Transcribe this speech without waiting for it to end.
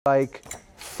like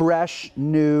fresh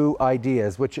new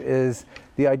ideas, which is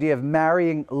the idea of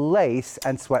marrying lace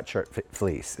and sweatshirt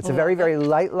fleece. It's a very, very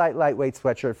lightweight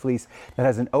sweatshirt fleece that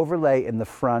has an overlay in the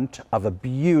front of a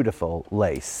beautiful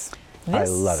lace. I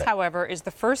love it. This, however, is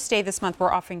the first day this month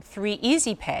we're offering 3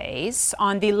 easy pays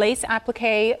on the lace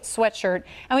applique sweatshirt.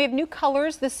 And we have new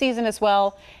colors this season as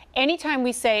well. Anytime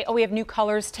we say, oh, we have new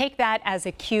colors, take that as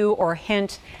a cue or a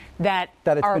hint that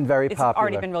it's been very popular. It's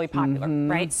already been really popular,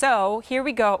 right? So here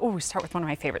we go. Oh, we start with one of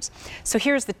my favorites. So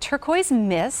here's the turquoise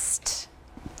mist.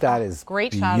 That is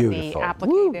great beautiful. shot of the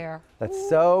applique there. That's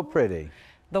so pretty.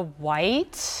 The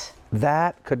white.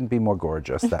 That couldn't be more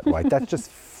gorgeous, that white. That's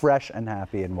just fresh and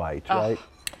happy and white, right?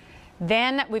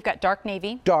 Then we've got dark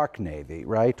navy. Dark navy,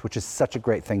 right? Which is such a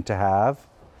great thing to have.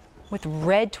 With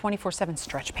red 24/7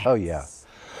 stretch pants. Oh, yeah.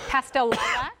 Pastel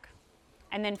lilac.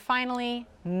 And then finally,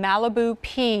 Malibu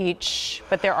peach.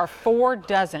 But there are 4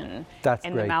 dozen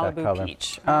in the Malibu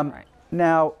peach. Right.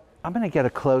 Now, I'm going to get a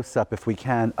close-up, if we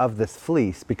can, of this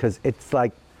fleece because it's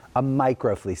like a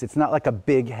micro fleece. It's not like a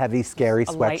big, heavy, scary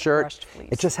sweatshirt. Light fleece.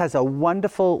 It just has a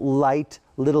wonderful, light,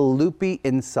 little loopy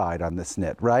inside on this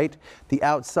knit, right? The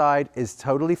outside is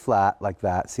totally flat like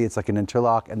that. See, it's like an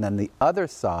interlock. And then the other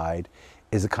side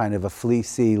is a kind of a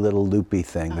fleecy little loopy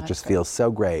thing that just feels so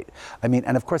great. I mean,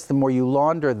 and of course, the more you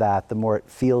launder that, the more it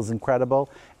feels incredible.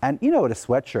 And you know what a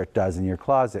sweatshirt does in your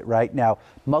closet, right? Now,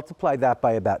 multiply that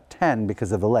by about 10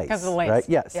 because of the lace. Because of the lace. Right?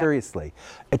 Yeah, seriously.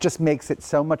 It just makes it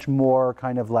so much more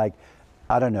kind of like,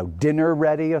 I don't know, dinner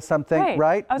ready or something,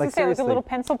 right? I was going to say, like a little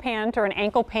pencil pant or an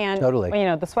ankle pant. Totally. You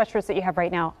know, the sweatshirts that you have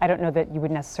right now, I don't know that you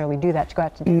would necessarily do that to go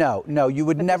out to dinner. No, you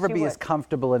would never be as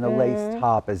comfortable in a lace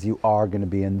top as you are going to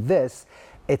be in this.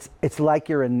 It's like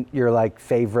you're in your like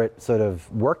favorite sort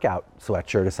of workout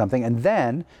sweatshirt or something, and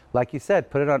then, like you said,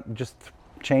 put it on, just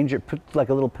change it, put like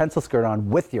a little pencil skirt on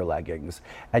with your leggings,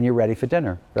 and you're ready for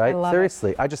dinner, right?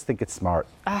 Seriously, I just think it's smart.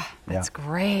 That's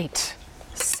great.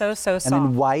 So soft. And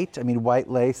in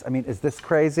white lace. I mean, is this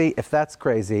crazy? If that's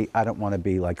crazy, I don't want to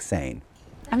be like sane.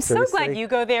 I'm so glad you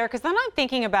go there because then I'm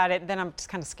thinking about it, then I'm just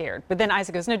kind of scared. But then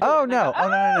Isaac goes, no, do it.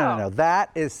 No.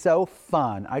 That is so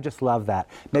fun. I just love that.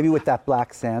 Maybe with that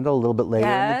black sandal a little bit later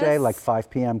in the day, like 5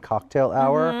 p.m. cocktail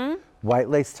hour. White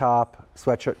lace top,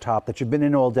 sweatshirt top that you've been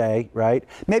in all day, right?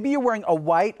 Maybe you're wearing a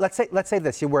white, let's say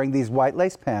this, you're wearing these white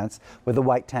lace pants with a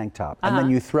white tank top. And then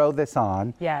you throw this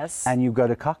on. Yes. And you go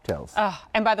to cocktails.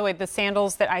 And by the way, the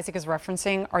sandals that Isaac is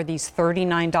referencing are these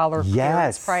 $39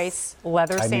 clearance price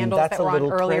leather sandals that were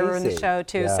on earlier in the show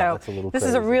too. Yeah, so this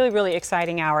is a really, really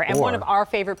exciting hour. And one of our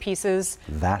favorite pieces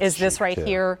is this right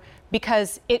here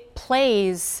because it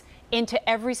plays into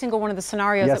every single one of the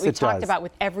scenarios that we've talked about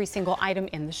with every single item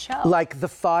in the show. Like the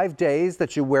 5 days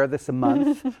that you wear this a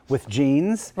month with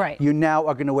jeans, you now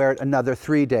are going to wear it another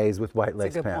 3 days with white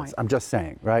lace pants. I'm just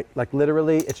saying, right? Like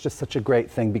literally, it's just such a great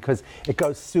thing because it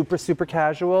goes super, super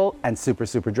casual and super,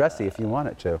 super dressy if you want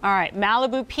it to. All right,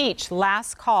 Malibu Peach,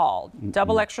 last call.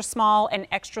 Double extra small and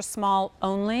extra small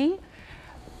only.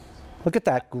 Look at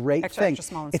that great thing.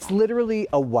 It's literally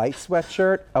a white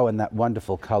sweatshirt. Oh, and that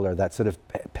wonderful color, that sort of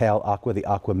pale aqua, the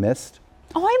aqua mist.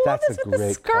 Oh, I love this with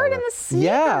the skirt and the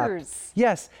sneakers.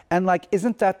 Yes, and like,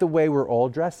 isn't that the way we're all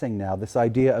dressing now? This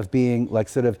idea of being like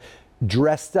sort of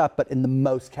dressed up, but in the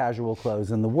most casual clothes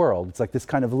in the world. It's like this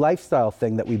kind of lifestyle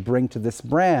thing that we bring to this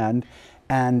brand.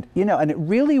 And, you know, and it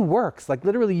really works. Like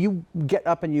literally you get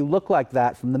up and you look like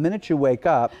that from the minute you wake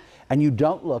up and you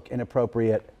don't look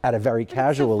inappropriate at a very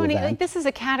casual event. Like this is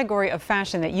a category of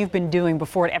fashion that you've been doing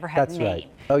before it ever had a name. Right.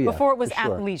 Oh, yeah, before it was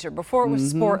athleisure, before it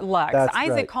was sport luxe.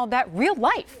 Isaac called that real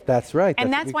life. That's right.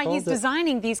 And that's why he's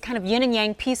designing these kind of yin and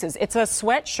yang pieces. It's a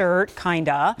sweatshirt,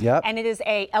 kinda, and it is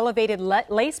a elevated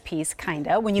lace piece,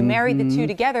 kinda. When you marry the two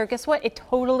together, guess what? It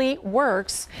totally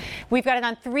works. We've got it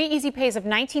on 3 easy pays of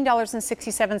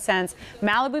 $19.67.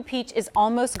 Malibu Peach is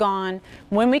almost gone.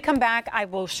 When we come back, I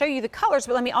will show you the colors,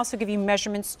 but let me also give you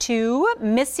measurements too.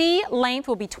 Missy length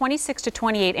will be 26 to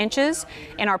 28 inches,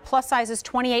 and our plus size is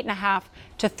 28.5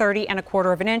 to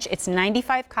 30.25 of an inch. It's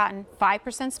 95 cotton, 5%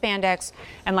 spandex,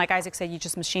 and like Isaac said, you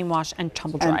just machine wash and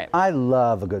tumble dry it. I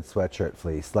love a good sweatshirt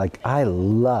fleece. Like I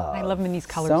love them in these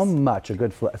colors so much. A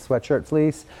good sweatshirt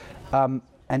fleece.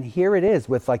 And here it is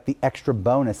with like the extra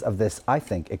bonus of this, I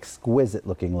think, exquisite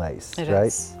looking lace, right?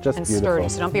 Just and beautiful. Sturdy,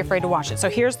 so don't be afraid to wash it. So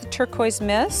here's the turquoise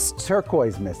mist.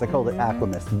 Turquoise mist, I called it aqua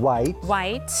mist. White.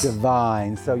 White.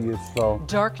 Divine, so useful.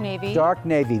 Dark navy. Dark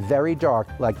navy, very dark.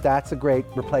 Like that's a great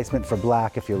replacement for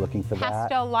black if you're looking for that.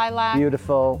 Pastel lilac.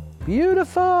 Beautiful,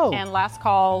 beautiful. And last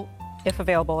call, if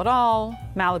available at all,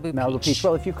 Malibu Peach.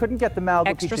 Well, if you couldn't get the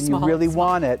Malibu Peach and you really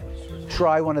want it,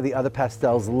 try one of the other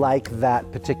pastels like that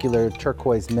particular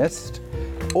turquoise mist.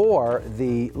 or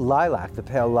the lilac, the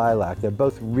pale lilac. They're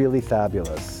both really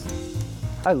fabulous.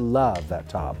 I love that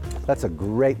top. That's a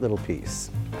great little piece.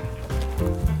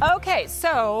 Okay,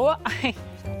 so I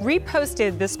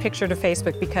reposted this picture to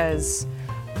Facebook because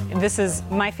this is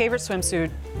my favorite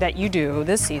swimsuit that you do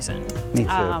this season. Me too.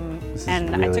 And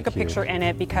really I took a cute. picture in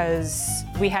it because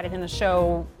we had it in the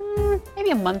show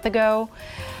maybe a month ago.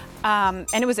 And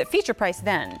it was at feature price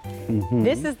then.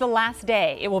 This is the last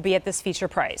day it will be at this feature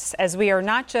price, as we are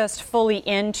not just fully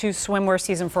into swimwear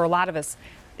season for a lot of us.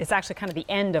 It's actually kind of the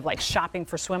end of like shopping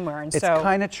for swimwear, and It's so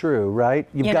kind of true, right?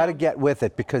 You've got to know. get with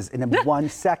it, because in 1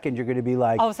 second you're going to be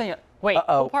like, all of a sudden, wait,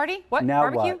 uh-oh, pool party? What? now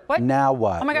Barbecue? what? Now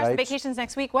what, Oh my gosh, right? vacation's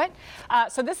next week. What?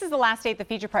 So this is the last day at the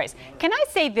feature price. Can I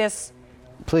say this?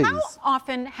 Please. How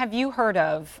often have you heard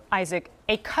of, Isaac,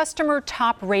 a customer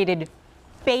top-rated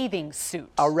bathing suit?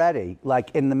 Already,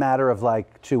 like in the matter of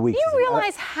like 2 weeks. Do you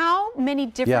realize how many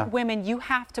different Yeah. women you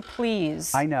have to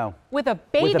please? I know. With a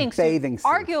bathing bathing suit.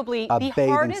 arguably A the bathing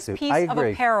hardest suit. piece I of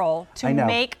agree. apparel I to know.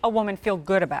 make a woman feel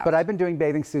good about. But I've been doing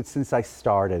bathing suits since I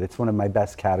started. It's one of my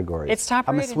best categories. It's top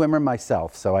I'm a rated. swimmer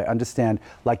myself, so I understand.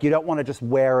 Like, you don't want to just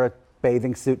wear a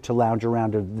bathing suit to lounge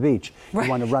around at the beach. Right. You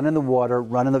want to run in the water,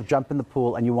 jump in the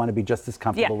pool, and you want to be just as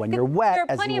comfortable when you're wet There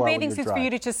are as plenty you of are bathing when suits you're for dry. you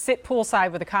to just sit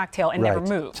poolside with a cocktail and never Right.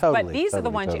 move. Totally, but these are the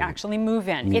totally, ones you totally. actually move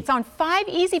in. It's on 5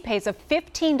 easy pays of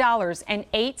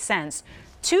 $15.08.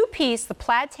 Two-piece, the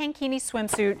plaid tankini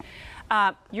swimsuit.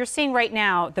 You're seeing right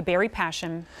now the Berry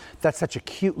Passion. That's such a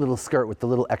cute little skirt with the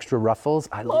little extra ruffles.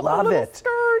 I Love the love little it.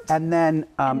 skirt. And then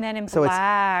in so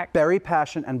black. it's Berry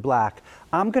Passion and black.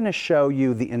 I'm going to show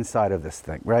you the inside of this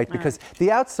thing, right? Because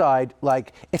the outside,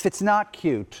 like, if it's not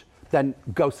cute, then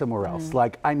go somewhere else.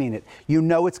 Like, I mean it. You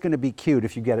know it's going to be cute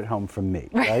if you get it home from me,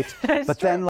 right? That's But true. then